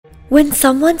When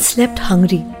someone slept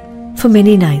hungry for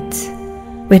many nights,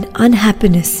 when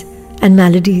unhappiness and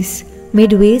maladies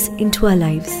made ways into our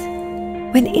lives,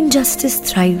 when injustice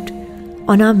thrived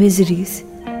on our miseries,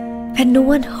 when no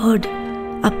one heard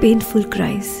our painful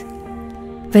cries,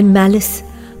 when malice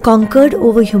conquered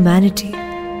over humanity,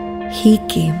 He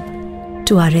came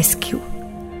to our rescue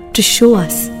to show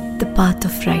us the path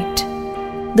of right,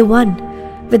 the one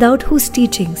without whose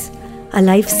teachings our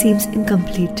life seems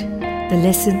incomplete, the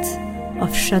lessons of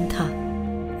Shraddha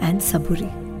and Saburi.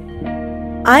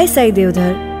 I, Sai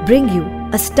Deodhar, bring you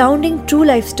astounding true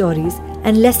life stories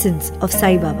and lessons of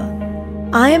Sai Baba.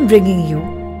 I am bringing you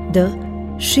the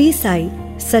Shri Sai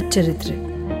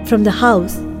Satcharitra from the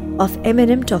house of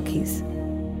M&M Talkies.